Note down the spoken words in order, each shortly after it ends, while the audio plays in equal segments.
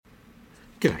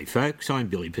G'day folks, I'm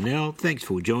Billy Pennell. Thanks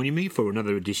for joining me for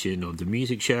another edition of The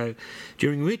Music Show,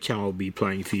 during which I'll be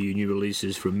playing for you new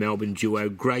releases from Melbourne duo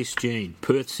Grace Jean,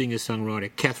 Perth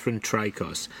singer-songwriter Catherine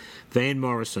Traicos, Van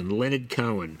Morrison, Leonard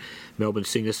Cohen, Melbourne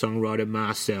singer-songwriter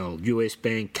Marcel, US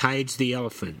band Cage the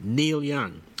Elephant, Neil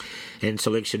Young, and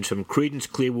selections from Creedence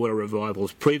Clearwater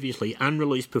Revival's previously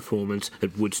unreleased performance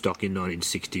at Woodstock in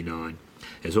 1969.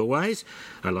 As always,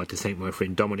 I'd like to thank my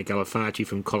friend Dominic Alafati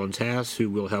from Collins House, who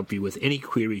will help you with any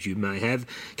queries you may have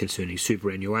concerning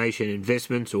superannuation,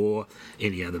 investments, or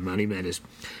any other money matters.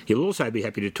 He'll also be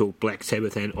happy to talk Black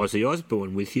Sabbath and Ozzy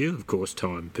Osbourne with you, of course,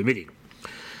 time permitting.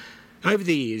 Over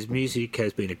the years, music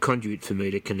has been a conduit for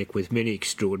me to connect with many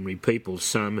extraordinary people,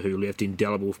 some who left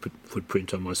indelible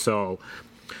footprints on my soul.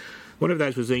 One of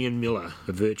those was Ian Miller,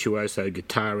 a virtuoso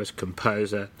guitarist,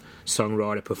 composer,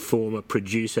 songwriter, performer,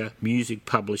 producer, music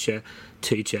publisher,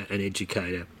 teacher and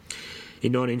educator.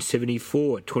 In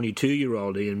 1974,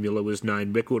 22-year-old Ian Miller was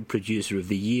named Record Producer of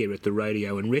the Year at the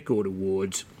Radio and Record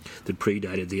Awards that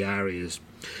predated the ARIAs.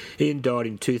 Ian died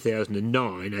in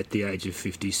 2009 at the age of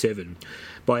 57.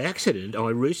 By accident, I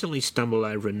recently stumbled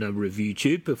over a number of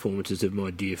YouTube performances of my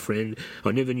dear friend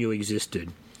I never knew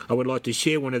existed. I would like to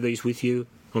share one of these with you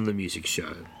on The Music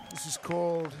Show. This is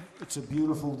called It's a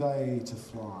Beautiful Day to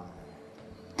Fly.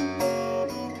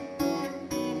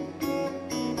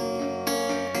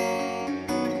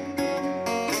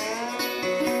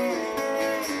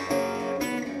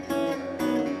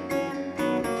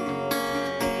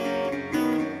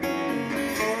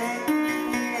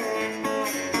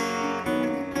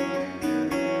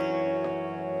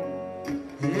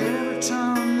 Every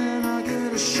time and then I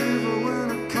get a shiver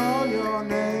when I call your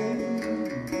name.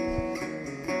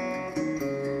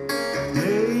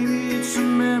 Maybe it's a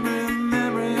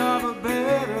memory of a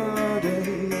better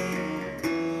day.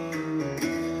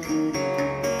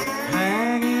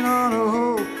 Hanging on a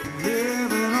hope,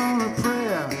 living on a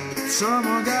prayer.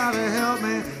 Someone gotta help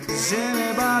me, is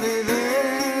anybody there?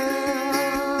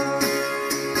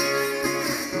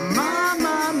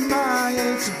 My,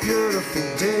 it's a beautiful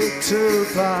day to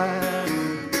fly.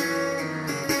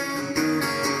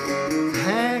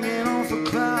 Hanging off a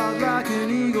cloud like an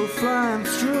eagle flying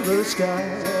through the sky.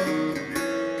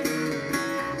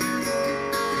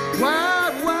 Why,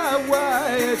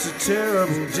 it's a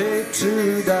terrible day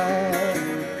to die.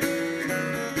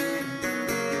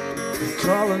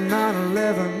 Calling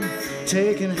 9/11,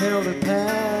 taking hell to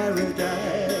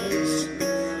paradise.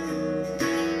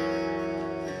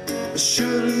 I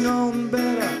should've known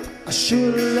better, I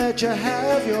should've let you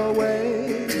have your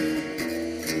way.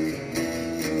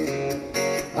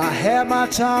 I had my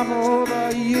time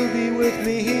over, you'll be with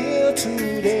me here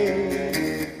today.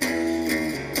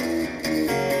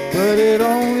 But it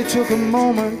only took a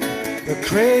moment, a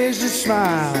crazy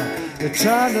smile, the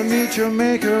time to meet your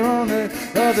maker on the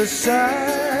other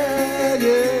side,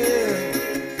 yeah.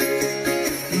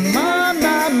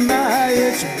 My,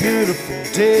 it's a beautiful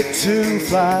day to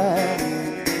fly.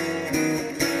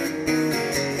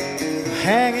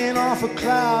 Hanging off a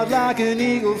cloud like an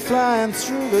eagle flying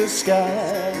through the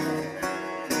sky.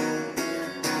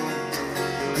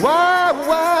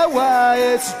 Why,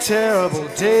 it's a terrible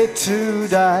day to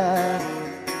die.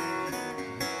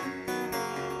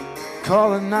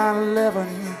 Calling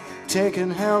 9/11,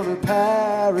 taking hell to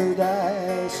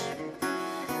paradise.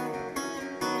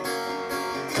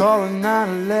 Calling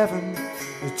 9/11,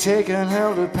 taking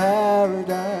hell to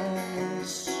paradise.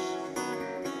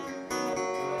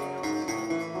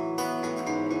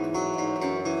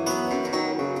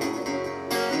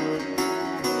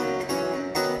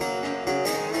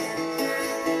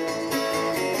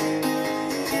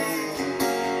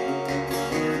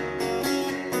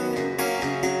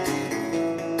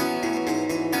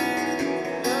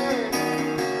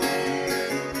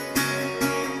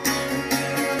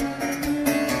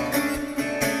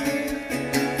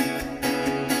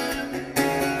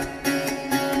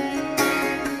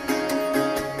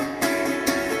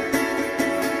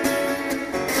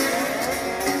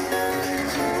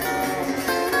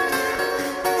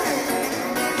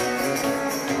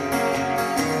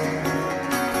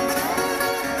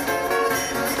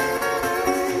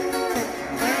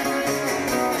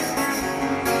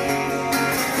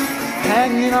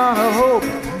 Hanging on a hope,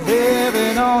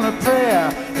 living on a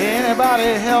prayer.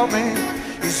 Anybody help me?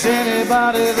 Is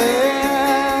anybody there?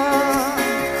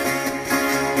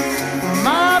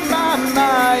 My,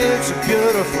 it's a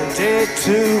beautiful day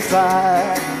to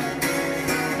fly.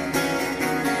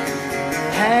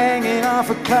 Hanging off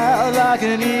a cloud like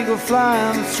an eagle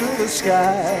flying through the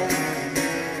sky.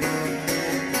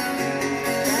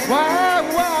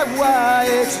 Why,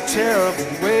 it's a terrible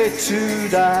way to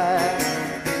die.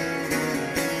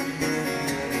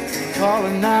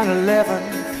 calling 9/11,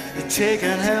 you're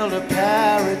taking hell to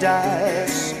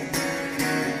paradise.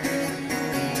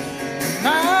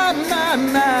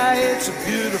 My, it's a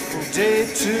beautiful day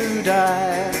to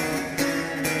die.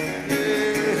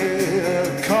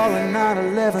 Yeah, calling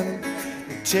 9/11,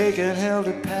 you're taking hell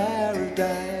to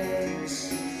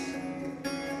paradise.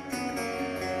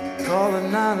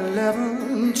 Calling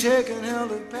 9/11, taking hell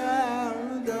to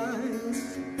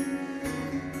paradise.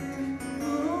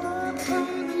 Oh,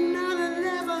 calling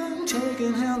 9/11,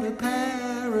 taking hell to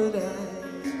paradise.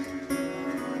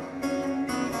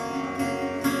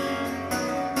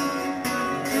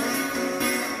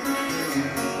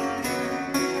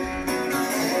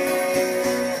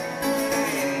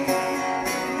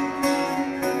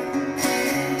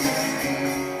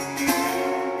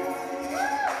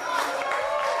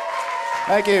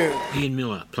 Thank you. Ian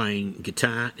Miller playing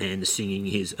guitar and singing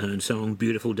his own song,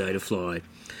 Beautiful Day to Fly.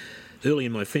 Early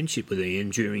in my friendship with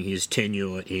Ian, during his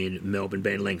tenure in Melbourne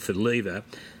band Langford Lever,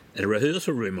 at a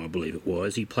rehearsal room I believe it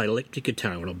was, he played electric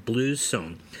guitar on a blues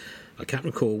song. I can't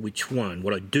recall which one.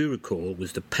 What I do recall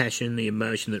was the passion, the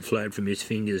emotion that flowed from his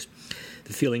fingers.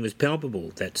 The feeling was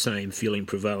palpable. That same feeling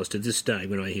prevails to this day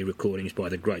when I hear recordings by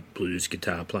the great blues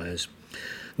guitar players.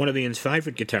 One of Ian's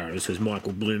favourite guitarists was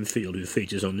Michael Bloomfield, who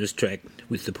features on this track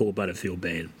with the Paul Butterfield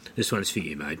Band. This one's for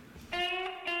you, mate.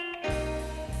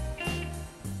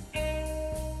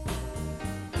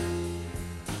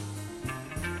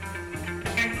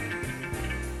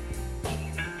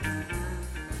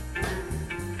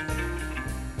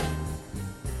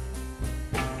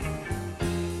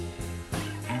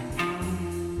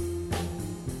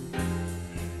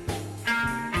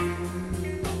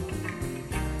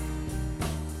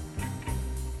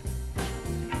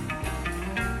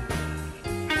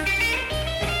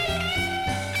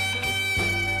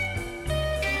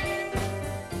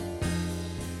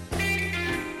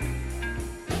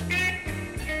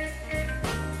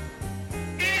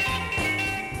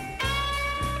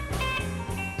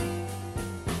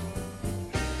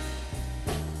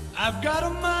 I've got a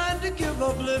mind to give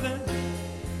up living,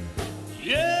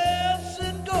 yes,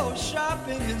 and go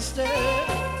shopping instead.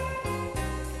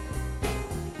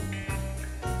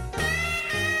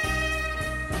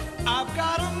 I've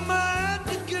got a mind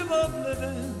to give up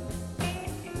living,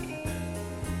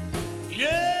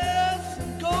 yes,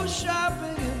 and go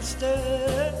shopping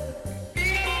instead.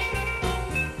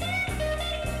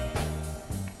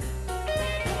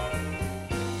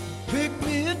 Pick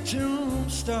me a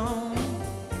tombstone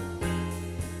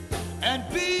and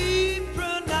be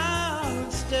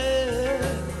pronounced dead.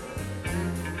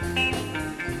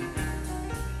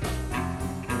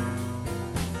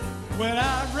 When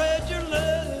I read your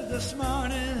letter this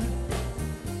morning,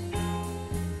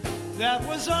 that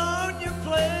was on your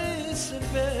place in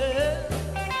bed.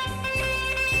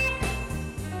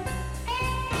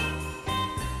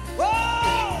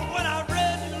 Oh, when I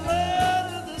read your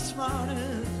letter this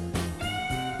morning,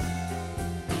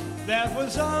 that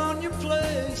was on your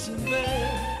place in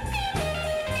bed.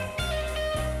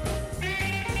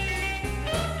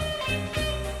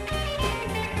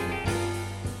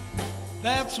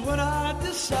 That's when I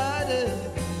decided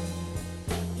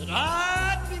that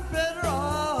I'd be better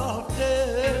off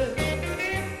dead.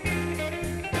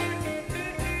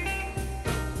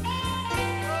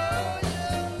 Oh, yeah.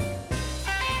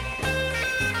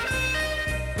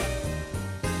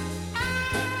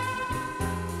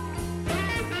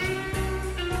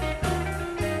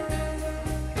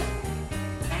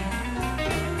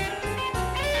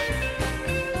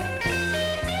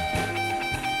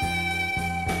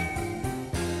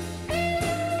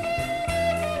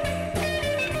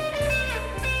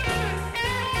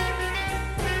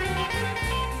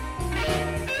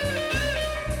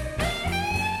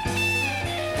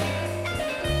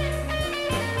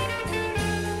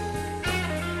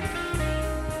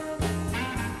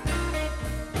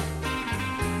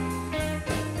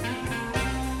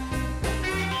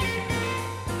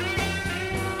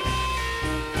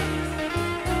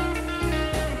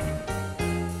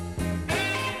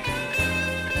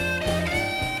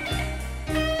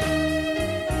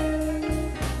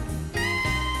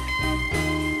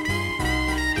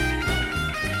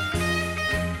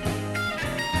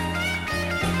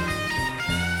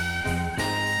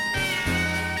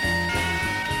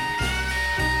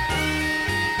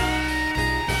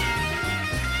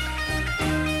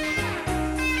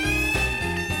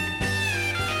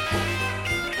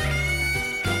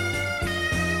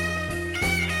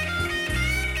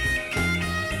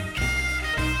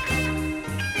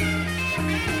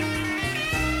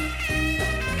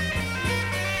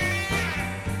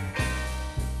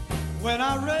 When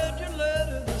I read your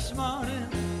letter this morning,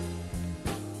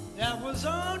 that was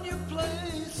on your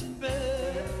place in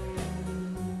bed.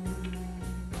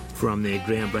 From their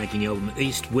groundbreaking album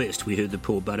East West, we heard the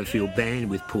Paul Butterfield Band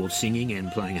with Paul singing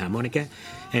and playing harmonica,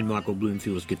 and Michael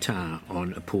Bloomfield's guitar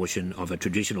on a portion of a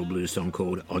traditional blues song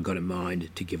called I Got a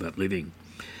Mind to Give Up Living.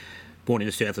 Born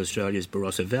in South Australia's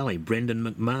Barossa Valley, Brendan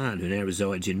McMahon, who now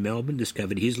resides in Melbourne,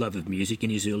 discovered his love of music in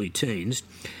his early teens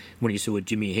when he saw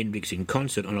Jimi Hendrix in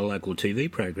concert on a local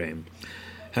TV program.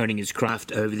 Honing his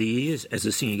craft over the years as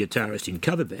a singer-guitarist in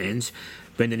cover bands,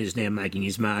 Brendan is now making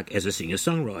his mark as a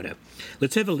singer-songwriter.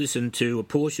 Let's have a listen to a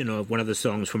portion of one of the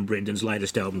songs from Brendan's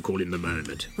latest album called In the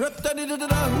Moment.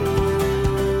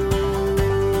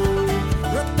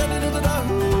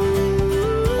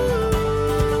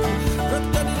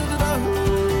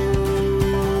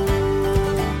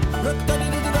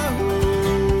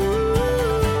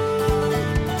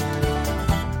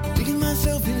 Digging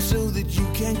myself in so that you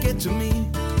can't get to me.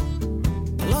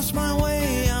 I lost my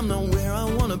way, I'm not where I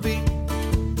wanna be.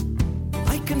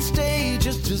 I can stay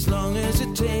just as long as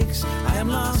it takes. I am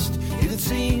lost, it would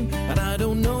seem, and I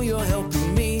don't know you're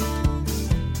helping me.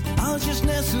 I'll just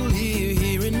nestle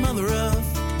here in Mother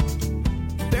Earth,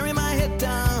 bury my head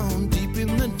down deep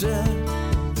in the dirt.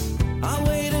 I'll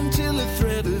wait until the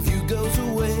threat of you goes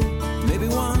away. Maybe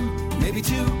one, maybe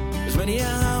two, as many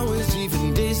hours,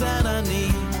 even days that I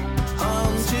need,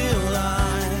 until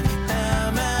I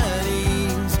am at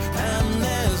ease and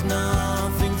there's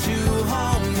nothing to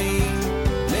harm me.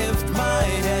 Lift my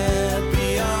head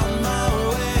beyond my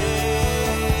way.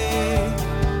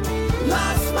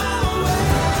 Lost my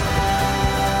way.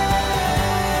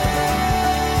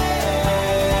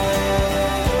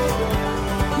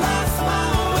 Lost my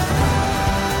way.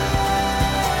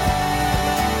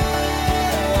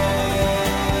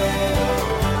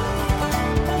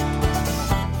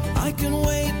 I can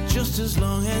wait just as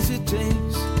long as it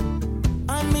takes.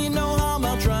 I mean no harm,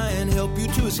 I'll try and help you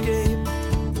to escape.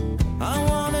 I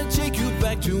wanna take you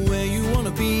back to where you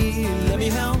wanna be. Let me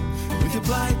help with your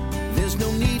plight, there's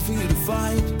no need for you to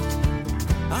fight.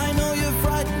 I know you're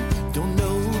frightened, don't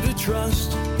know who to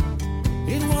trust.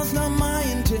 It was not my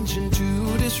intention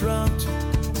to disrupt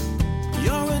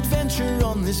your adventure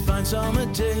on this fine summer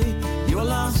day. You are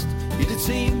lost, it did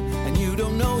seem, and you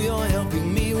don't know you're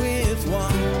helping me with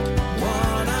what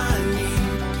I need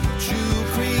to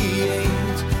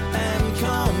create and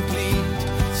complete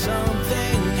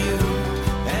something new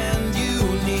and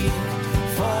unique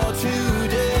for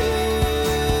today.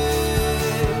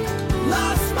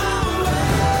 Lost my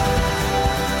way.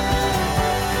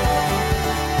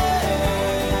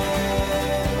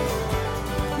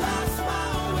 Lost my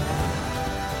way.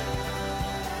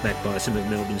 Backed by some of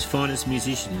Melbourne's finest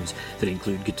musicians that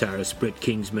include guitarist Brett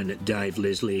Kingsman, Dave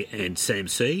Leslie and Sam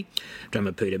C,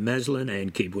 drummer Peter Maslin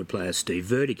and keyboard player Steve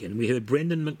Vertigan. We heard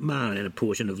Brendan McMahon and a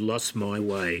portion of Lost My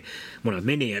Way, one of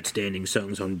many outstanding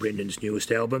songs on Brendan's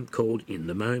newest album called In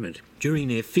the Moment. During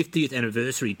their 50th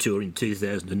anniversary tour in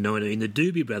 2019, the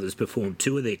Doobie Brothers performed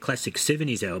two of their classic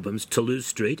 70s albums, Toulouse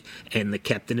Street and The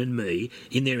Captain and Me,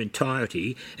 in their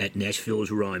entirety at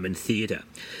Nashville's Ryman Theatre.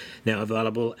 Now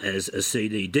available as a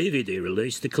CD-DVD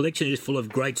release, the collection is full of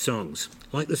great songs,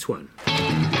 like this one.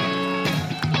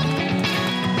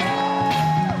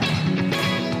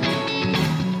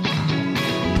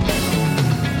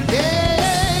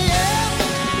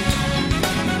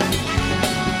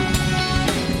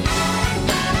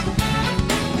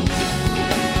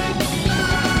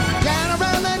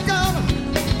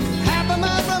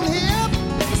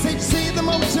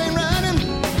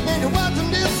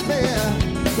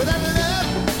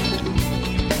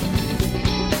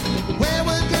 Where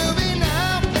would you be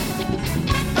now?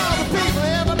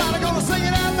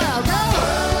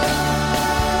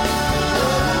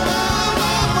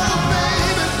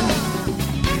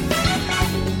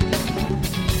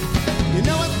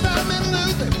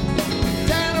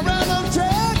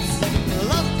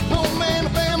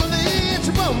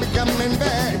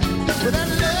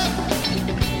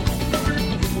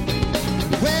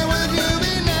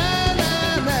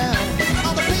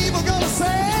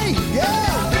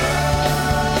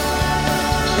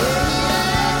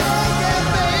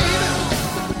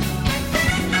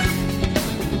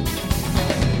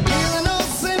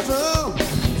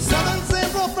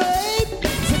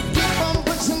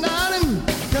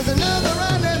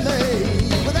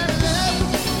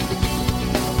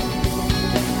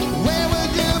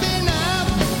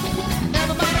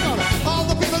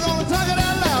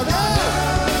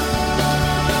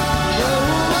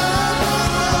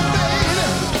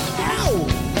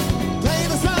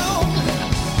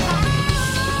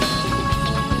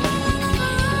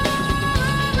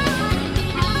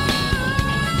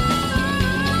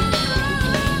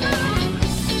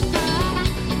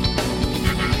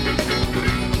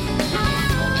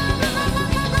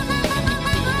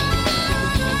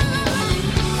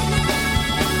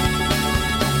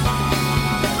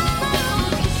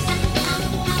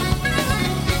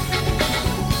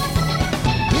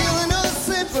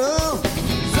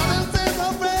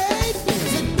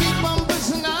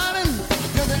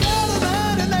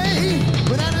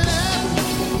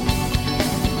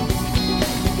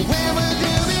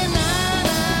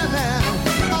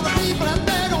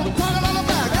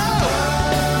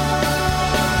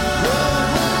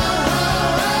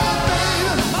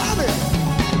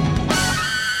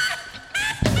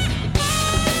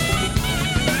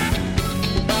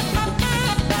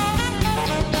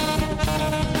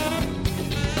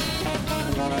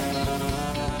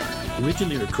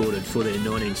 Originally recorded for their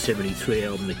 1973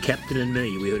 album The Captain and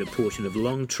Me, we heard a portion of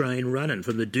Long Train Runnin'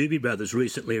 from the Doobie Brothers'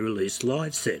 recently released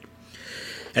live set.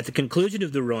 At the conclusion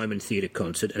of the Ryman Theatre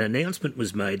concert, an announcement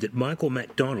was made that Michael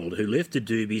McDonald, who left the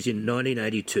Doobies in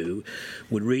 1982,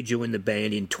 would rejoin the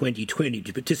band in 2020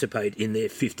 to participate in their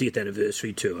 50th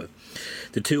anniversary tour.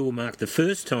 The tour will mark the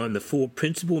first time the four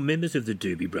principal members of the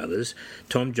Doobie Brothers,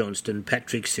 Tom Johnston,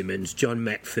 Patrick Simmons, John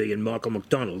McPhee and Michael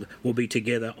McDonald, will be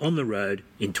together on the road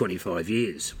in 25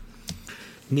 years.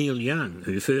 Neil Young,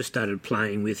 who first started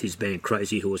playing with his band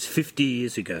Crazy Horse 50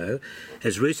 years ago,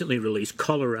 has recently released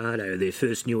Colorado, their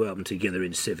first new album together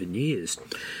in 7 years.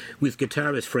 With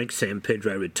guitarist Frank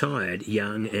Sampedro retired,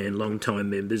 Young and longtime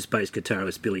members, bass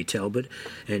guitarist Billy Talbot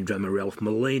and drummer Ralph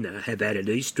Molina, have added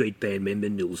East Street Band member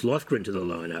Nils Lofgren to the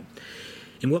lineup.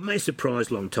 In what may surprise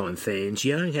long-time fans,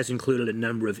 Young has included a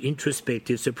number of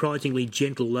introspective, surprisingly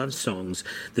gentle love songs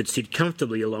that sit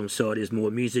comfortably alongside his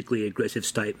more musically aggressive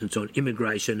statements on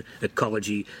immigration,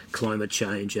 ecology, climate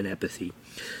change and apathy.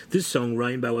 This song,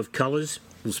 Rainbow of Colours,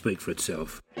 will speak for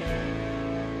itself.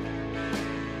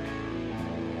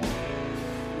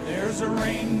 There's a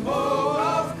rainbow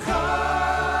of colors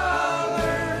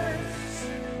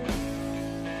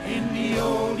in the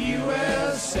old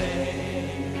USA.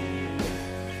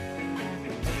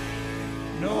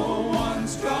 No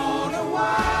one's gonna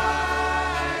whitewash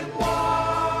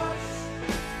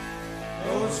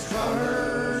those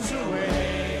colors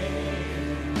away.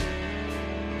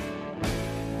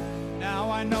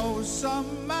 Now I know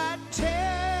some might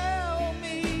tell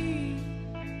me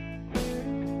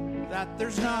that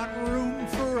there's not room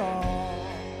for all,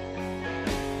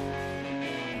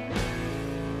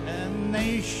 and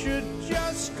they should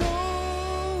just go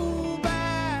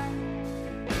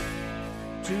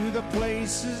to the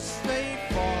places they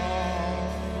fall,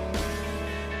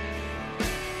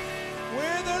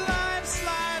 where their lives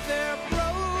lie there broken.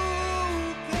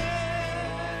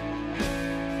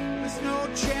 There's no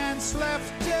chance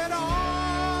left at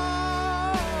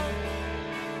all,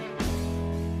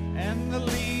 and the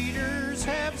leaders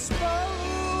have spoken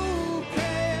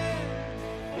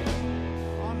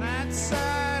on that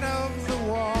side of the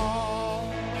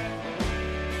wall.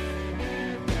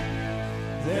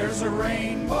 There's a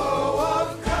rainbow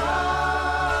of colors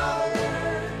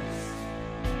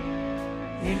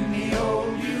in the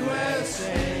old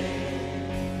USA.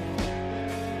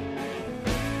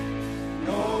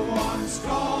 No one's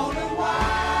gonna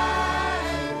whitewash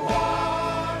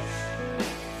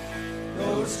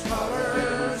those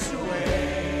colors away.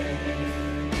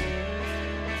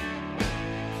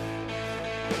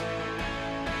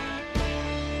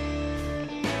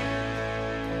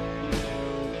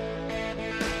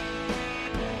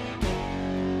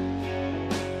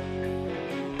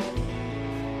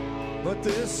 But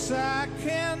this I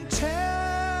can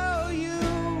tell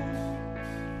you,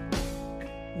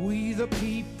 we the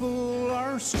people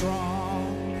are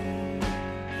strong,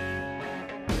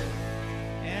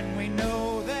 and we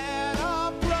know that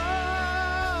our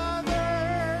brothers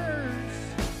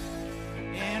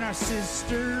and our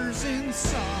sisters in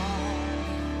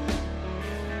song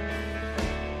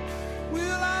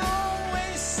will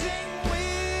always sing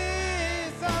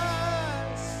with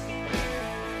us,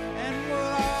 and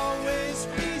will always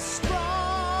be strong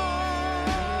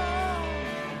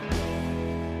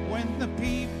when the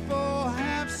people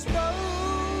have spoken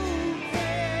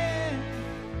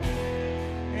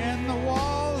and the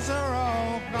walls are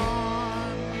all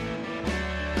gone.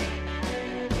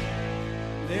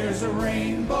 There's a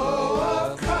rainbow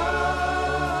of colors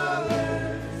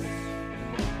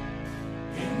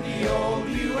in the old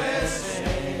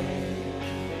USA.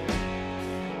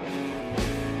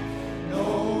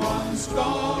 No one's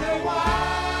gonna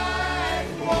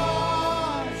whitewash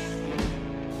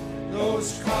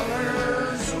those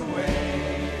colors away.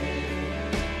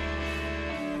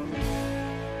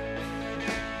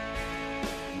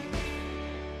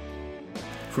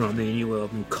 From their new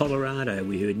album Colorado,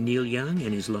 we heard Neil Young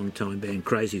and his longtime band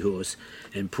Crazy Horse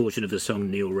and portion of the song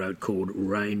Neil wrote called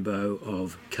Rainbow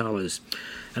of Colours.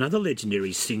 Another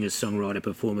legendary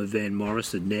singer-songwriter-performer, Van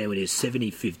Morrison, now in his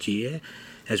 75th year,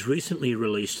 has recently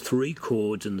released Three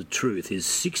Chords and the Truth, his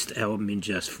sixth album in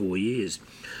just 4 years.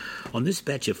 On this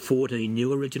batch of 14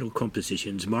 new original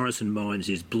compositions, Morrison mines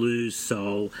his blues,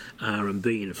 soul,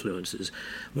 R&B influences.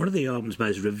 One of the album's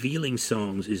most revealing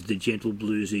songs is the gentle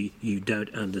bluesy You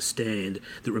Don't Understand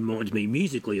that reminds me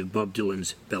musically of Bob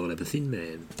Dylan's Ballad of a Thin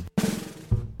Man.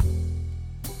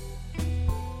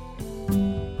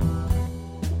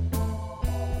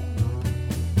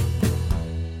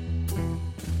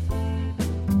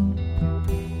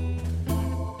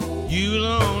 You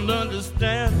don't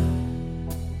understand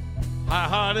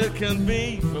hard it can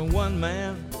be for one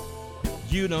man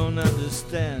you don't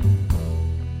understand.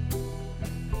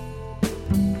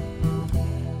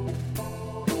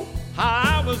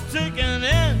 How I was taken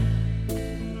in,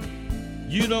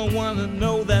 you don't want to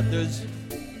know that there's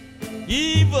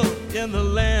evil in the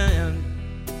land.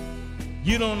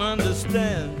 You don't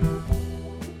understand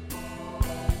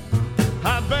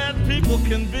how bad people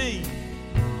can be.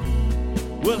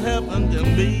 What happened to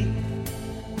me?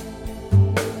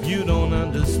 You don't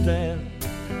understand.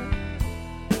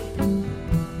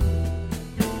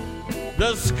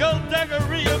 The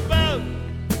skullduggery about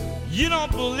you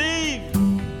don't believe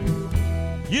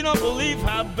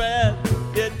how bad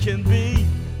it can be,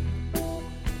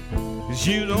 'cause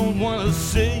you don't want to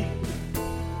see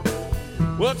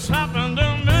what's happened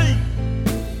to me,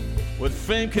 what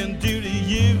fame can do to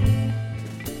you.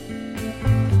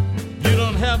 You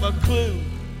don't have a clue.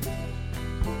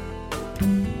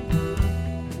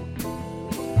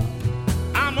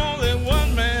 I'm only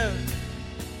one man.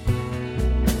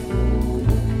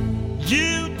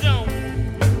 You don't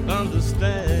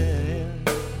understand.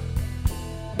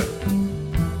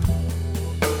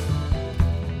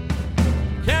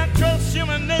 Can't trust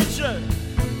human nature.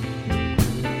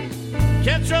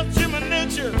 Can't trust human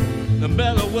nature, no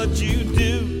matter what you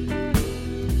do.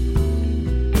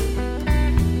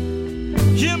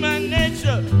 Human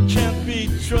nature can't be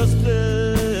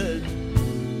trusted.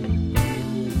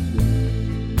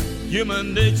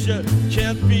 Human nature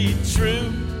can't be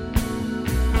true.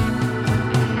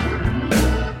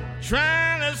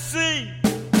 Trying to see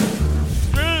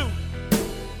through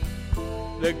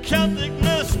the Celtic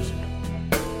mist,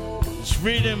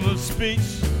 freedom of speech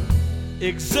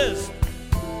exists.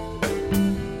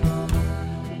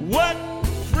 What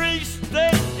free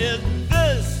state is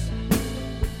this?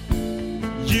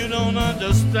 You don't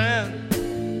understand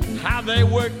how they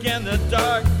work in the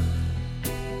dark.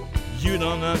 You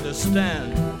don't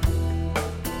understand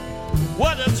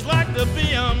what it's like to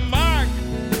be a mark.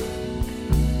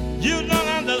 You don't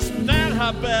understand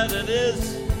how bad it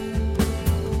is.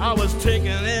 I was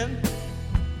taken in.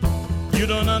 You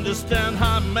don't understand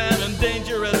how mad and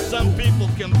dangerous some people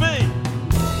can be.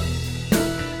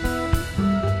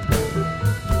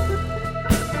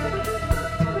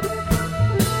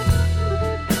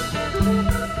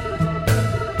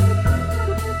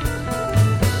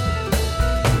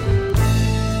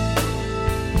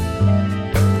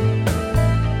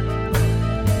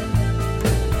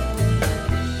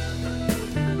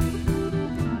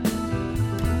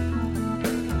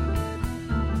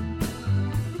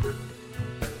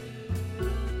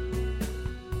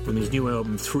 From his new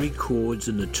album Three Chords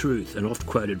and the Truth, an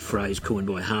oft-quoted phrase coined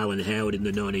by Harlan Howard in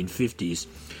the 1950s,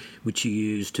 which he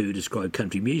used to describe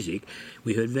country music,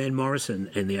 we heard Van Morrison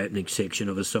in the opening section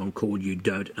of a song called You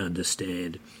Don't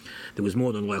Understand, that was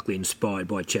more than likely inspired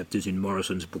by chapters in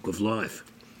Morrison's Book of Life.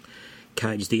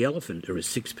 Cage the Elephant are a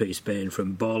six-piece band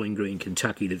from Bowling Green,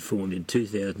 Kentucky that formed in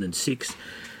 2006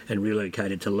 and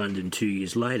relocated to London 2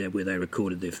 years later, where they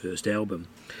recorded their first album.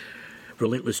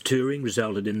 Relentless touring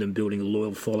resulted in them building a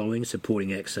loyal following,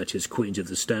 supporting acts such as Queens of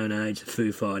the Stone Age,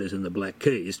 Foo Fighters and the Black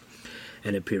Keys,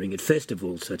 and appearing at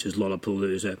festivals such as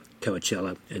Lollapalooza,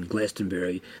 Coachella and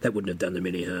Glastonbury. That wouldn't have done them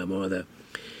any harm either.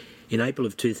 In April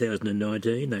of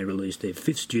 2019, they released their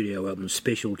fifth studio album,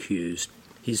 Special Cues.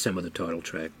 Here's some of the title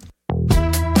track.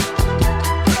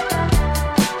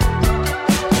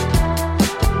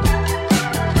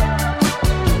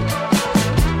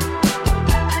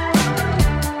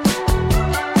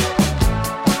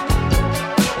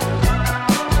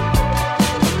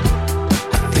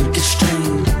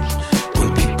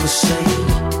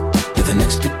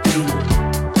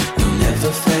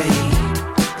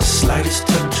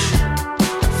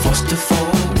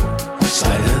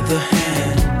 Sleight of the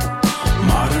hand,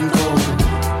 modern gold.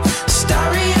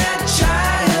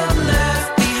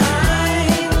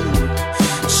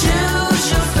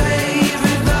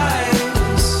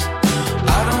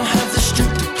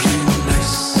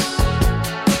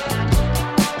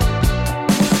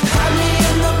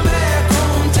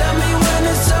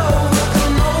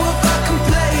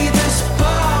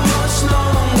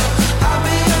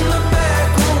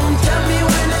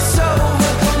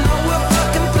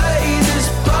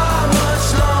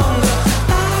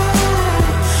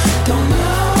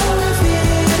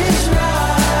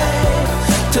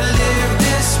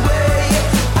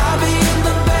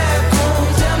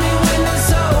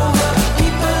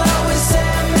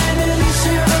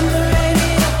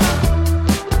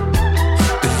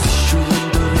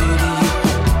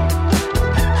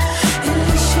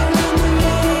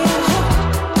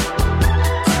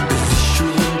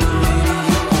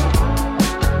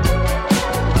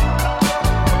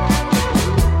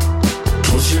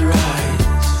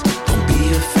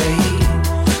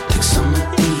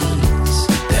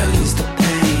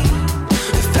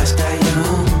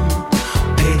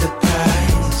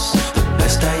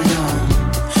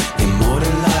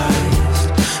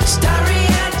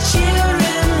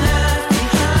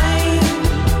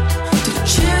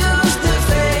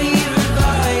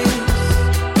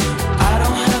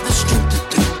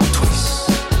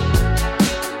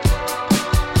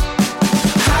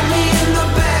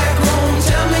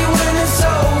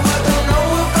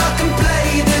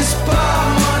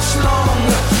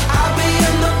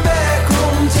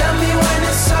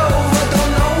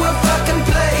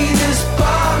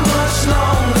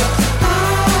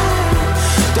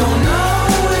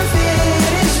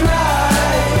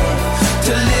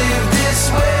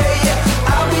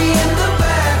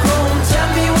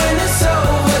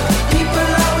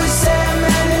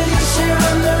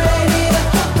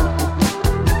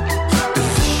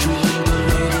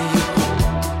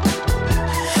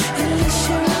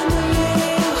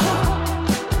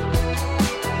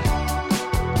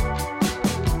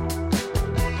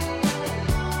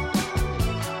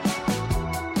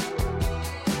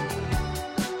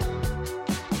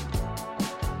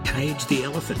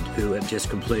 Elephant, who have just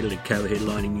completed a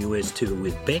co-headlining US tour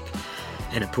with Beck,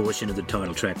 and a portion of the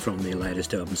title track from their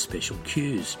latest album, Special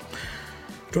Cues.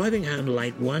 Driving home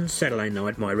late one Saturday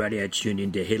night, my radio tuned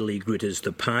into Hedley Gritter's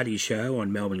The Party Show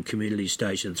on Melbourne Community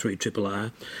Station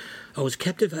 3RRR. I was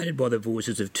captivated by the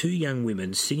voices of two young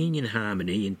women singing in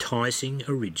harmony enticing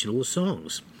original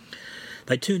songs.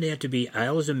 They turned out to be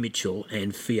Ailsa Mitchell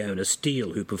and Fiona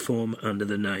Steele, who perform under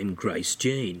the name Grace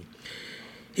Jean.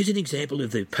 Here's an example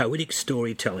of the poetic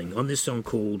storytelling on this song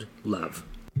called Love.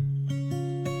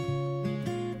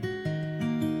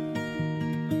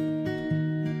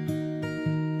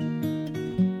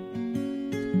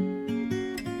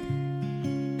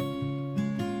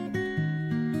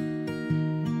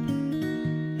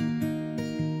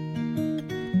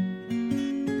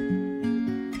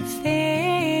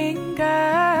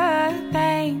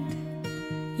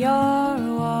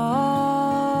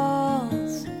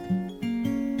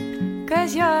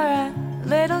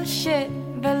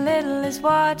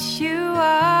 What you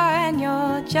are, and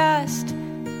you're just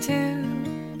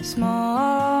too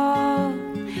small.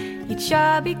 Your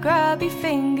chubby, grubby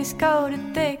fingers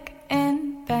coated thick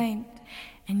in paint,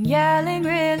 and yelling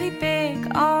really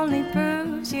big only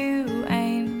proves you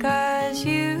ain't, 'cause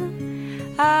you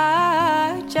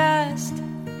are just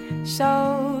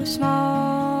so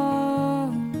small.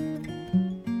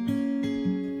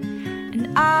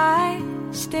 And I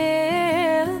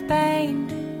still paint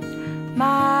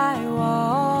my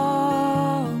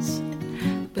walls,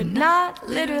 but not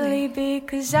literally,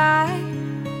 because I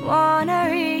wanna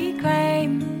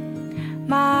reclaim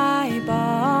my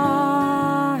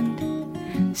bond.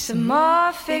 Some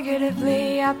more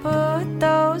figuratively, I put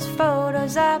those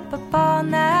photos up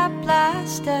upon that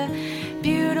plaster.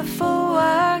 Beautiful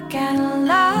work and a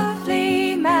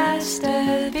lovely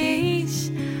masterpiece,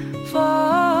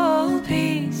 full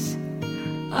piece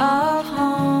of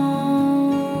home.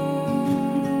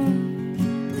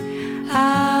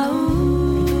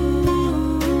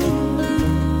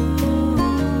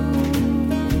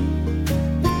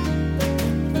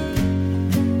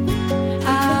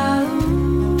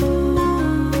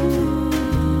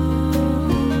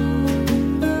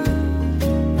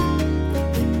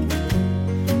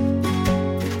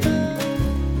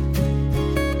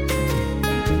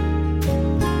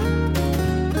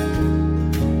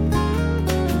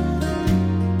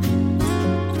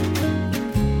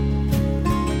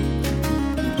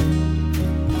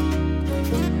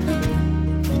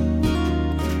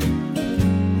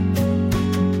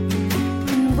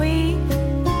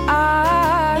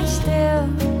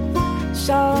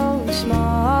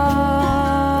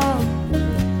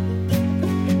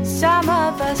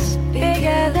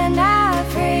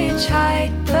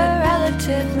 Height, but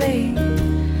relatively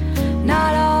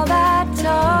not all that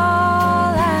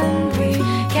tall, and we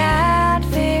can't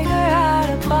figure out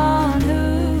upon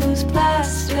whose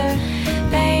plaster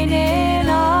painted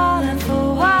on, and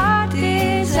for what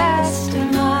disaster.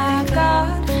 My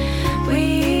God,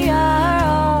 we are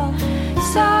all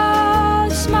so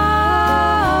small,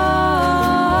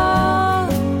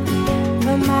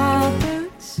 but my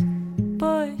boots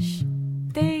push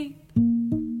deep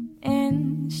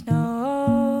in snow,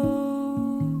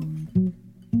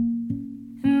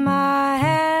 and my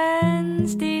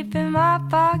hands deep in my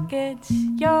pockets,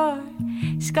 your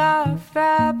scarf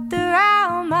wrapped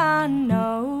around my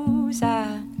nose.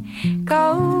 I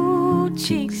cold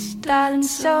cheeks, darling,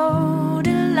 so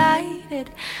delighted.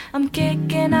 I'm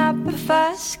kicking up a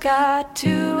fuss, got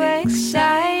too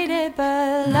excited,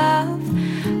 but love,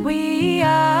 we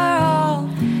are all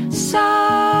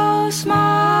so small.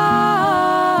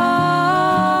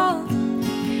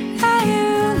 How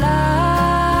you love,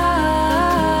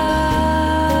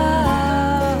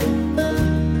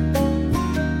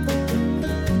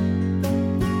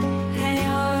 and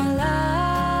your love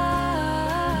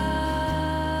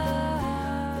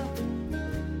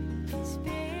is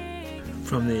big.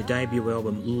 From their debut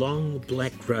album Long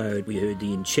Black Road, we heard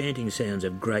the enchanting sounds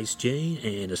of Grace Jean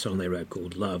and a song they wrote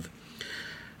called Love.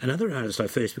 Another artist I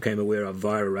first became aware of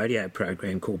via a radio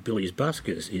program called Billy's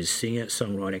Buskers is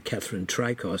singer-songwriter Catherine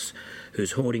Traicos,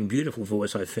 whose haunting, beautiful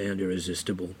voice I found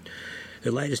irresistible. Her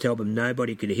latest album,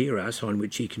 Nobody Could Hear Us, on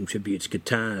which she contributes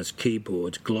guitars,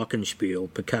 keyboards,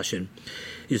 glockenspiel, percussion,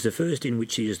 is the first in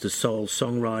which she is the sole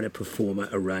songwriter, performer,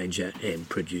 arranger and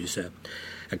producer,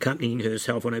 accompanying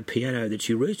herself on a piano that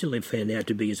she recently found out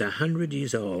to be as 100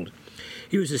 years old.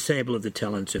 Here is a sample of the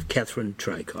talents of Catherine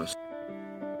Traicos.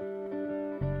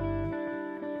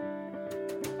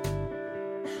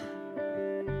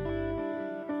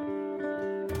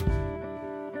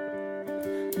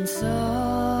 And so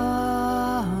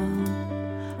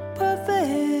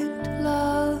perfect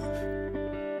love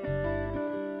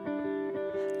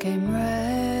came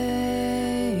raging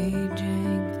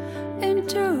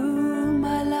into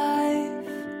my life.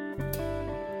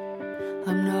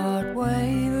 I'm not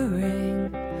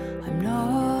wavering, I'm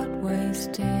not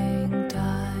wasting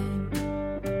time.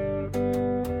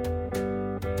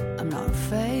 I'm not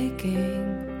faking,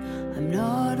 I'm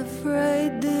not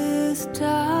afraid this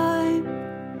time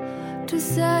to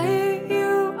say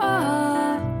you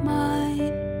are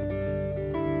mine.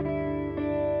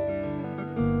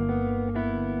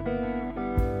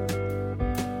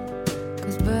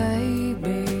 'Cause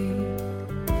baby,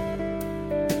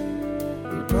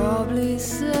 you probably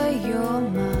say you're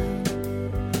mine,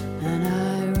 and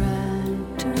I ran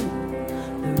to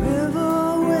the river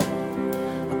with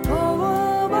a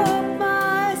poem up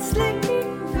my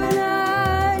sleeve, and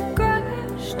I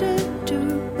crashed into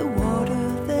the water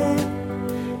there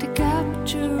to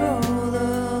capture all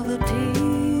of the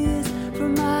tears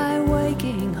from my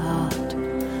waking heart,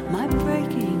 my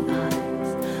breaking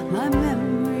eyes, my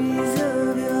memories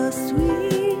of your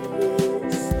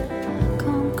sweetness.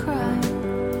 Come crying,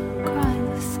 crying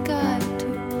the sky to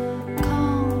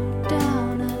calm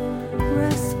down and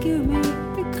rescue me,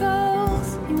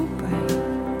 because you were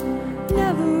brave,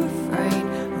 never afraid.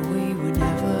 We were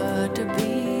never to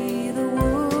be the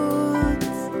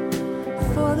woods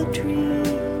for the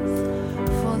trees,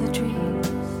 for the trees.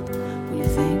 When you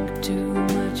think too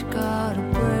much, gotta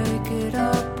break it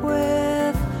up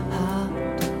with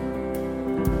heart,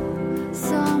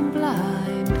 some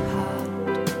blind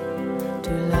heart.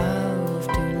 To love,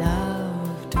 to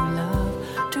love, to love,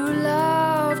 to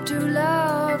love, to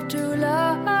love, to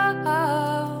love.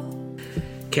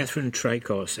 Catherine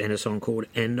Traicos and a song called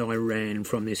And I Ran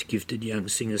from this gifted young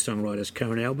singer-songwriter's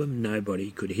current album,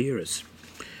 Nobody Could Hear Us.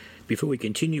 Before we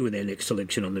continue with our next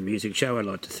selection on the music show, I'd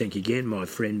like to thank again my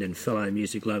friend and fellow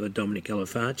music lover Dominic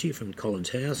Alafaci from Collins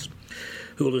House,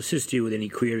 who will assist you with any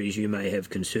queries you may have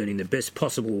concerning the best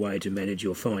possible way to manage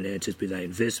your finances, be they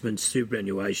investments,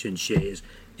 superannuation, shares,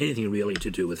 anything really to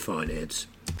do with finance.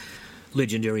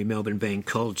 Legendary Melbourne band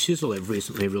Cold Chisel have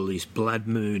recently released Blood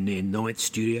Moon, their 9th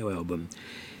studio album.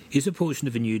 Here's a portion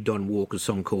of a new Don Walker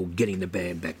song called Getting the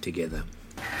Band Back Together.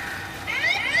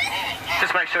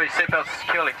 Just make sure your seatbelt's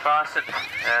securely fastened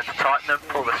and tighten them,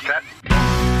 pull the strap.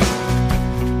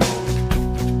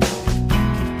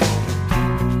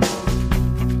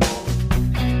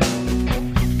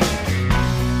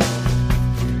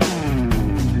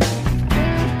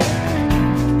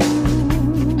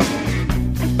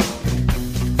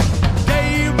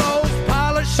 Dave Rose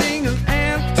polishing an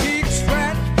antique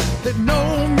strat that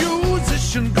no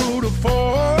musician could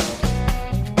afford.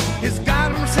 He's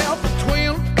got himself a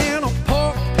twin and a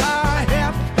pork pie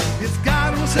hat. He's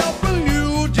got himself a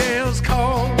new jazz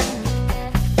chord.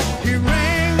 He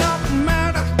rang up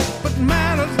Matter, but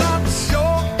Matter's not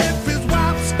sure if his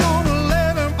wife's gonna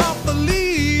let him off the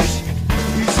leash.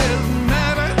 He says,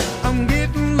 Matter, I'm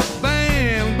getting the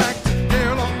band back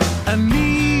together. I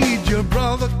need your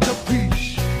brother to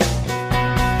preach.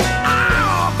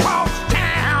 All across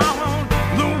town,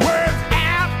 the word's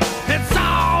out. It's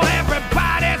all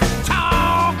everybody's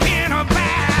talking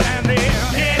about, and they're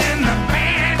getting the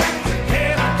band back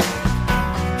together.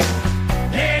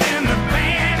 Getting the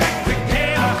band back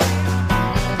together.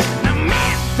 Now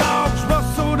Mad Dog's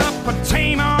rustled up a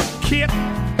Tamar kit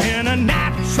in a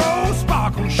nitro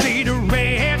sparkle shade of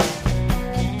red.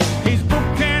 He's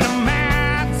booking 'em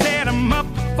out, set 'em up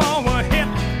for a hit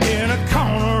in a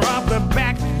corner of the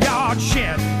backyard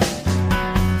shed.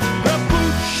 The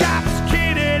boot shop's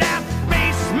kitted out,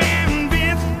 baseman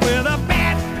Vince with a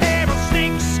bad pair of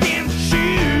snakeskin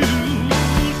shoes.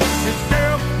 His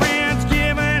girlfriend's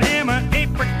giving him an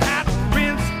apricot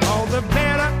rinse, all the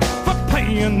better for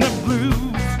playing the blues.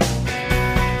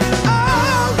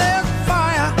 All that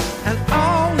fire and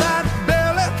all that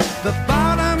belly, the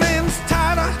bottom end's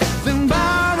tighter than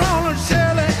Byron and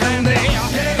Shelley, and they're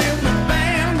getting the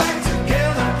band back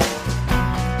together.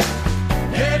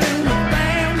 Getting the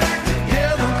band back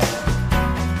together.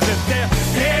 They're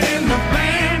getting the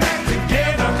band back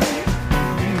together.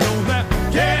 Know that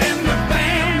getting the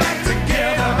band back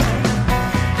together.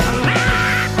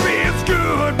 Life is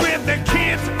good with the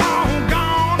kids all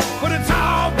gone, but it's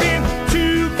all been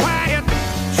too quiet,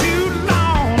 too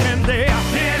long, and they're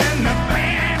getting the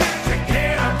band back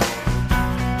together.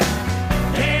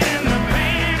 Getting the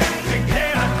band back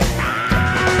together.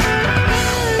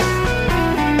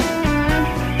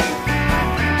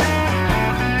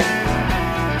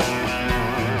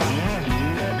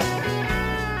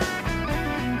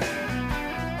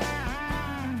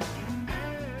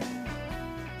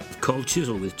 Cold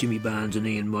Chisel with Jimmy Barnes and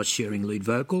Ian Moss sharing lead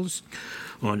vocals.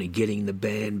 on getting the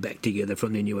band back together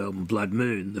from their new album Blood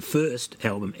Moon, the first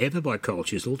album ever by Cold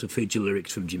Chisel to feature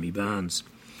lyrics from Jimmy Barnes.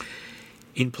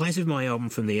 In place of my album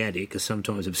From the Attic, a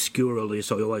sometimes obscure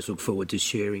release I always look forward to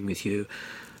sharing with you,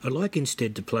 I'd like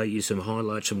instead to play you some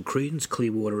highlights from Creedence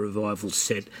Clearwater Revival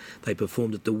set they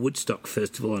performed at the Woodstock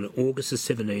Festival on August the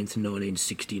 17th,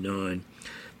 1969.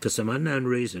 For some unknown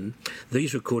reason,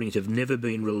 these recordings have never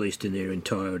been released in their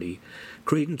entirety.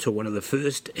 Creedence were one of the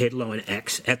first headline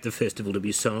acts at the festival to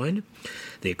be signed.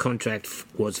 Their contract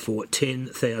was for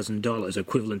 $10,000,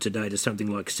 equivalent today to something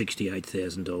like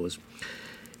 $68,000.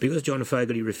 Because John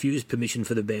Fogerty refused permission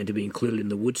for the band to be included in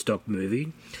the Woodstock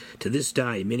movie, to this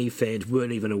day many fans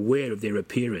weren't even aware of their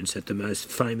appearance at the most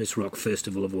famous rock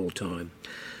festival of all time.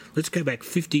 Let's go back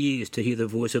 50 years to hear the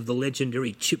voice of the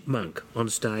legendary Chipmunk on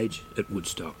stage at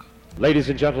Woodstock. Ladies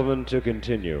and gentlemen, to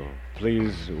continue,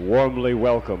 please warmly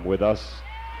welcome with us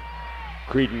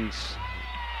Creedence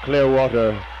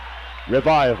Clearwater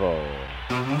Revival.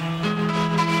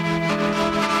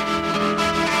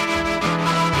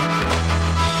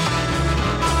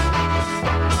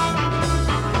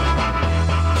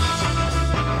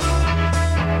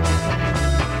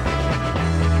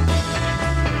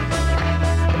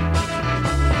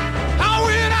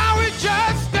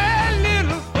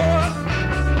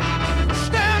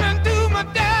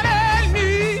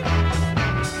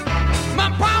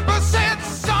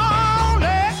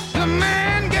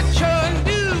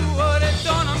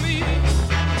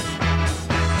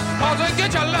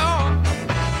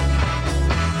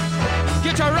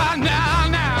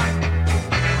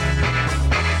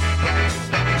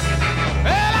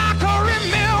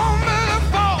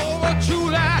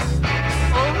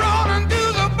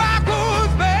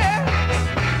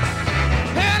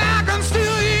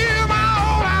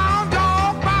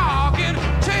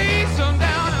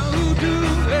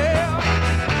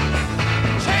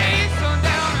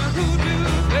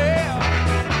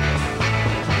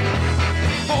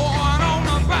 Born on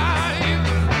the back.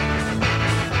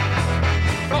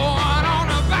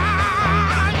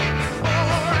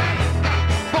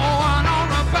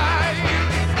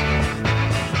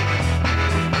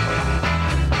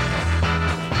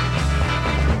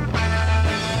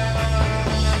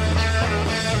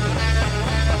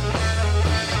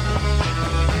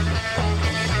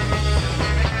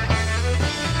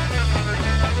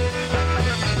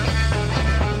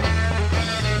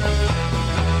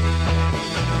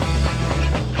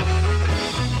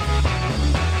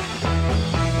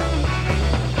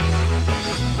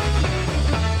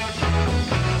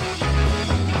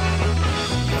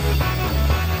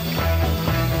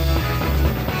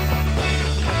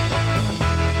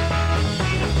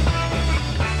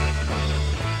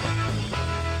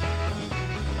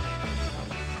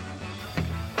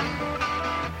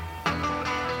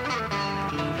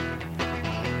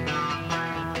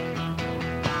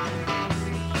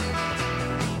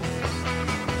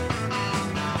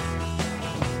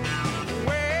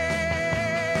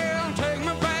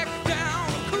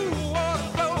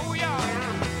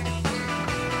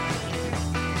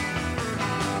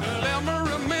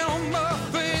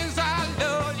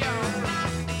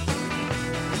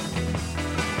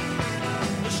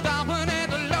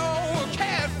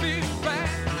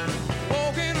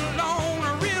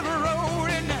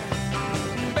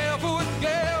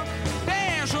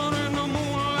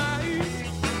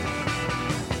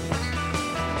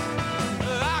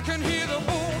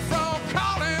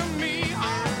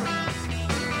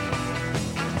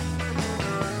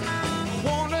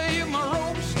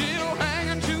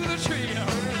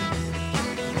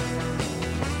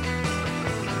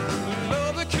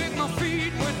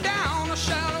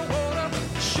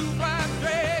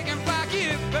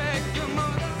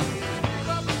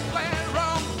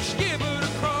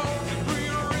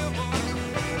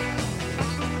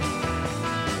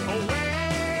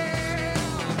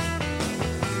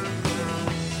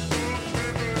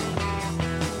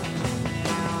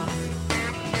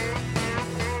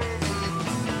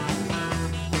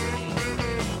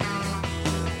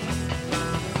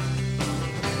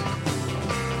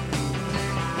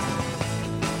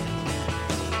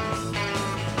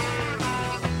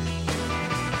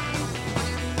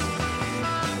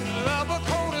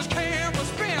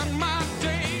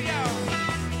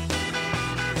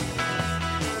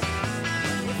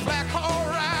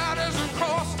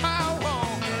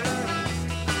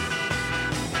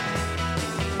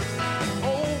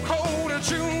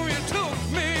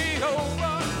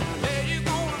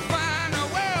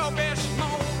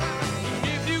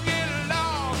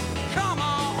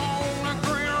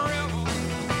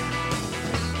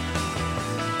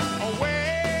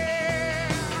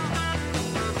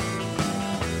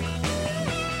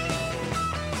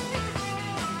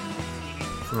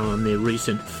 From their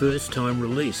recent first-time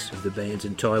release of the band's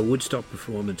entire Woodstock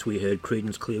performance, we heard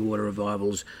Creedence Clearwater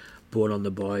Revival's Born on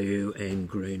the Bayou and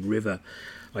Green River.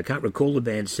 I can't recall the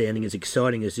band sounding as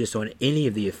exciting as this on any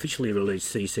of the officially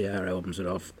released CCR albums that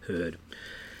I've heard.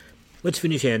 Let's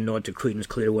finish our night to Creedence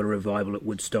Clearwater Revival at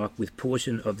Woodstock with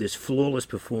portion of this flawless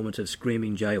performance of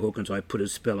Screaming Jay Hawkins' I Put a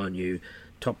Spell on You,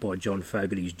 topped by John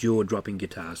Fogerty's jaw-dropping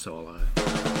guitar solo.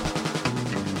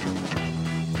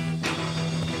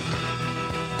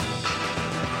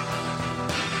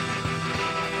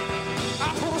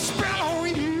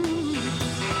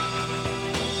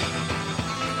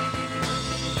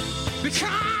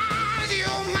 Because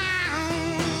you're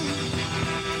mine,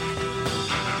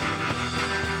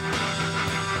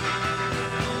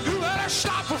 you better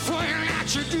stop before you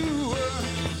let you do.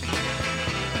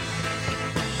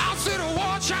 I'll sit and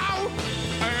watch out.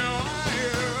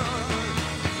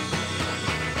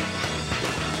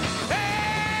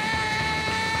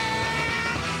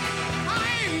 I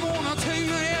ain't gonna take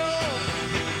no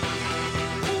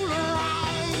fool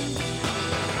around.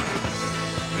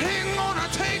 Ain't gonna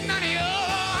take none of you.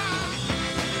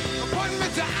 Put me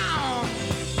down.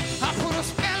 I put a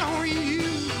spell on you.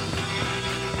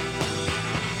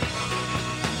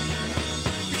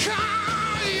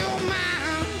 Because you're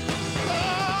mine.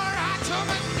 All right, tell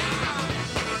me now.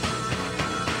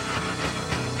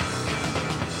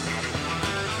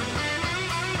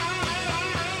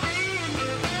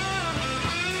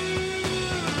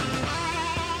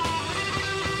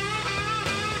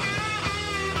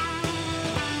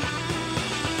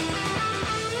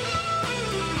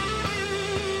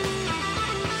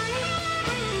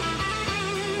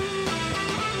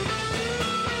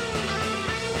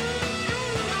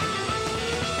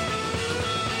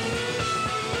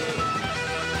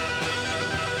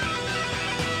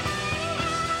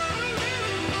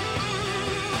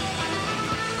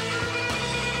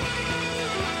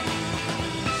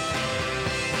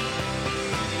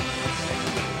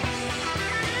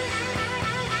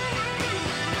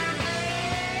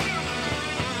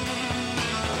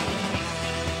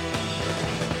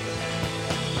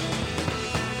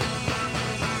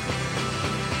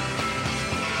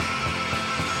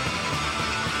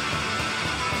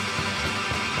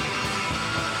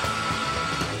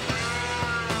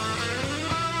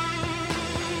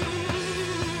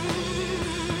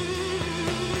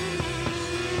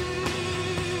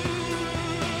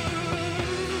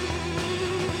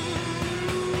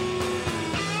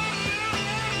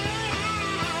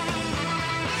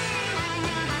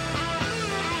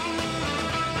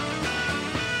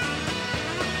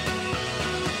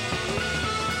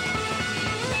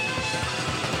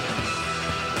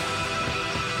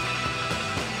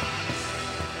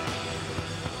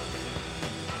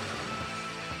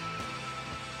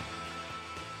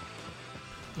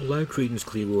 Although Creedence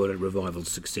Clearwater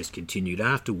Revival's success continued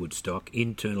after Woodstock,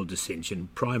 internal dissension,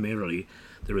 primarily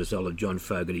the result of John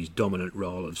Fogerty's dominant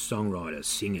role of songwriter,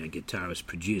 singer, guitarist,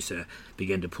 producer,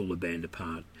 began to pull the band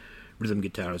apart. Rhythm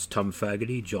guitarist Tom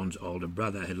Fogerty, John's older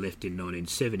brother, had left in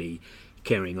 1970.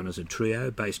 Carrying on as a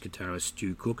trio, bass guitarist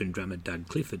Stu Cook and drummer Doug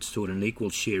Clifford sought an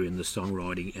equal share in the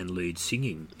songwriting and lead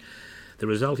singing. The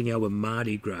resulting album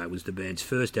Mardi Gras was the band's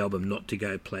first album not to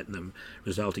go platinum,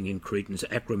 resulting in Creedence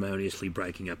acrimoniously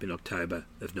breaking up in October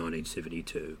of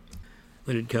 1972.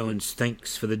 Leonard Cohen's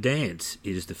Thanks for the Dance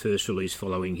is the first release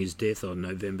following his death on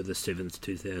November the 7th,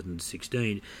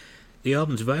 2016. The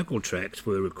album's vocal tracks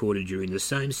were recorded during the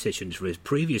same sessions for his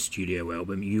previous studio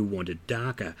album, You Want It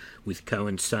Darker, with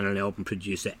Cohen's son and album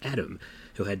producer Adam,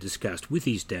 who had discussed with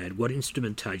his dad what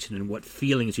instrumentation and what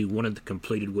feelings he wanted the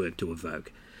completed work to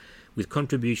evoke. With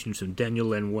contributions from Daniel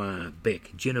Lanois,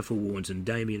 Beck, Jennifer Warnes and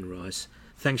Damien Rice,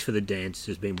 Thanks for the Dance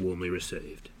has been warmly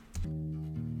received.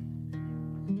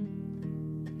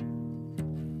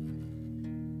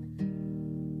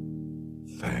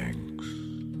 Thanks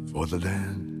for the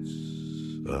dance.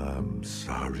 I'm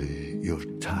sorry you're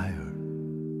tired.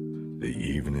 The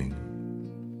evening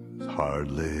has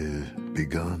hardly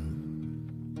begun.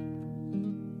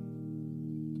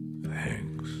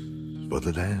 Thanks for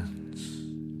the dance.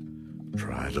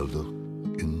 Try to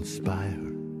look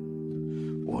inspired.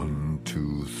 1,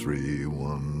 2, 3,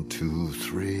 1, 2,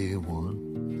 3,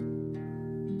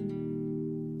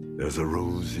 1. There's a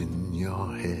rose in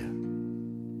your hair.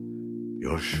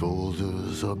 Your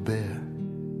shoulders are bare.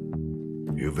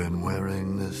 You've been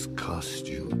wearing this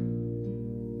costume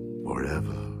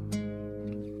forever.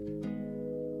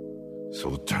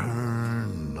 So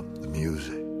turn up the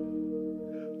music.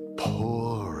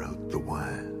 Pour out the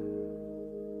wine.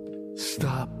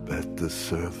 Stop at the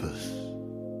surface.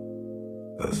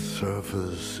 The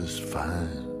surface is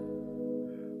fine.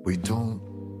 We don't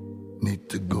need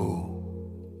to go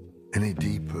any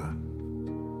deeper.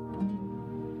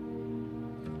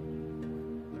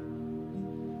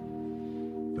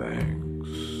 Thanks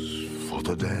for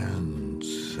the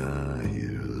dance. I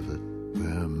hear that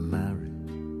we're married.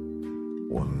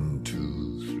 1,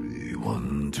 2, 3,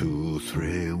 1, 2,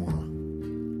 3, 1.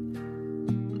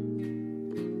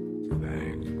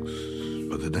 Thanks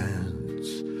for the dance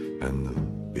and the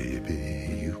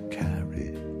baby you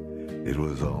carried. It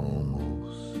was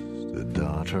almost a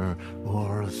daughter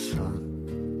or a son.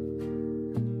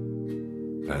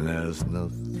 And there's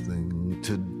nothing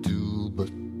to do but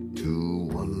to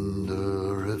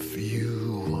wonder if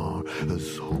you are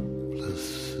as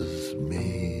hopeless as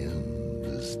me and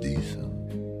as decent.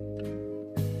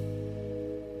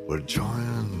 We're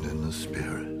joined in the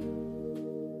spirit,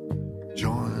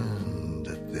 joined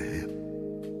at the hip,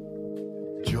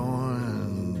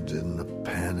 joined in the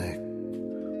panic,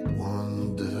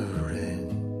 wondering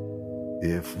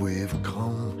if we've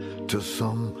come to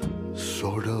some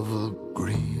sort of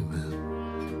agreement.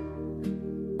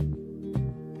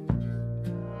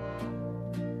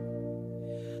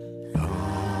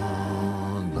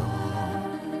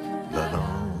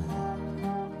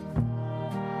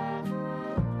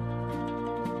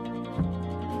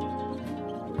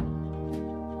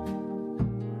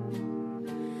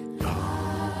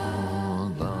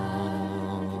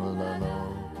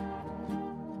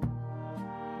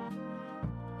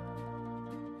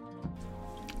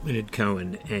 Leonard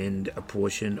Cohen, and a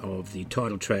portion of the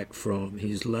title track from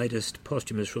his latest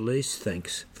posthumous release,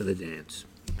 Thanks for the Dance.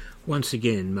 Once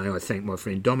again, may I thank my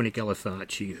friend Dominic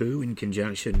Alifarci, who, in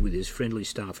conjunction with his friendly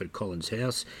staff at Collins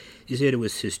House, is there to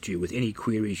assist you with any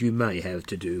queries you may have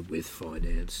to do with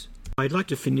finance. I'd like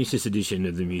to finish this edition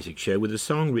of the Music Show with a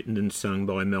song written and sung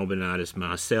by Melbourne artist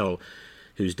Marcel,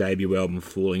 whose debut album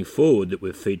Falling Forward, that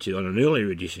we've featured on an earlier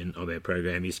edition of our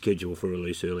program, is scheduled for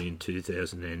release early in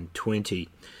 2020.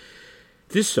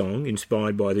 This song,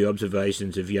 inspired by the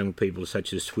observations of young people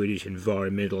such as Swedish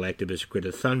environmental activist Greta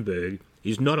Thunberg,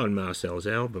 is not on Marcel's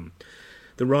album.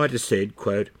 The writer said,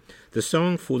 quote, "The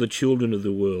song for the children of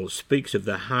the world speaks of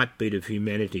the heartbeat of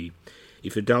humanity.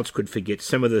 If adults could forget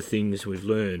some of the things we've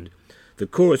learned. The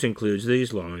chorus includes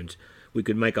these lines: we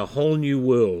could make a whole new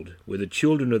world where the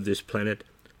children of this planet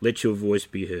let your voice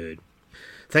be heard."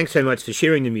 Thanks so much for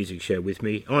sharing the music show with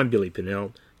me. I'm Billy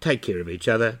Pinnell. Take care of each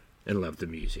other and love the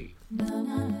music.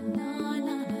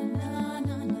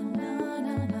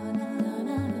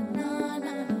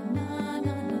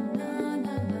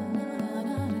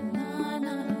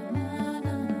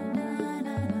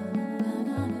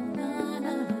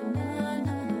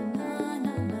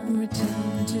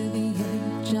 Return to the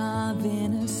age of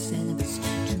innocence,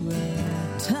 to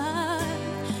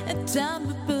a time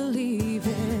to believe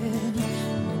it,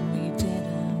 when we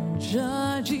didn't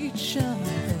judge each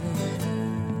other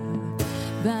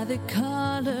by the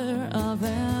color of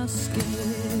our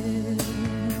skin.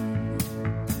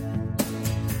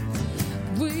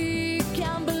 We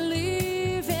can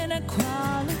believe in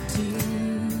equality,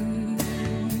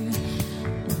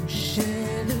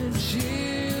 share the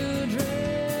children's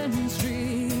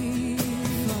dream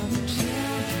for the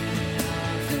children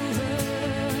of the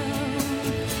world.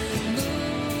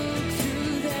 Look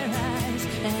through their eyes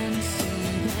and see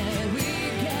that we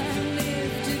can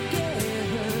live together.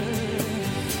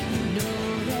 Know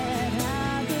that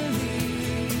I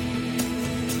believe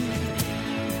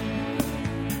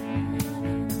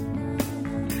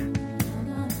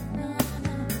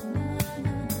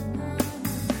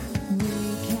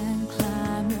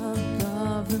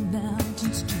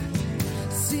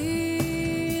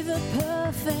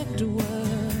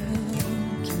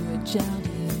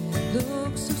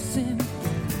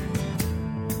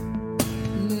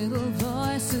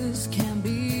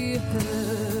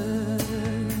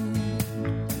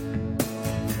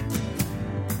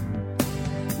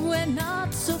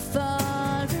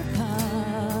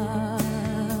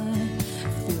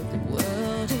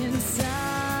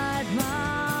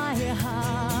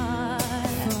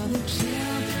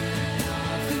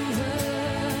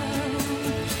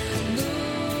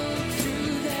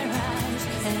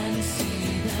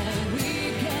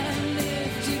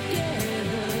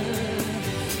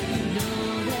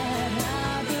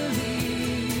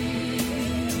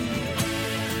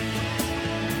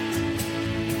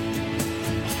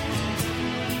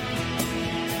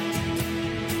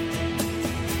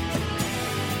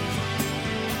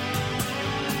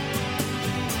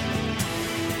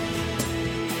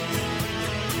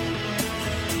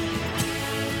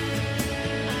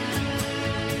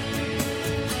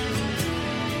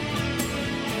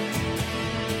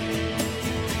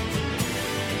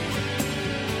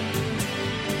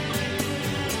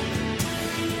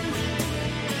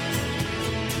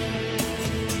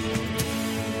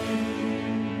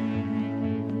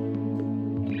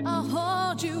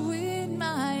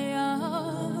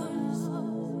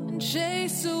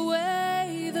chase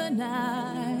away the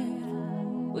night.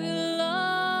 We'll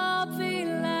all be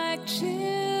like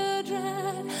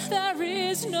children. There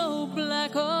is no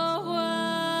black or white.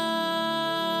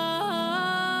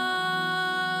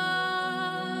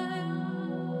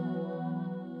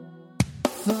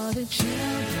 For the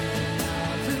children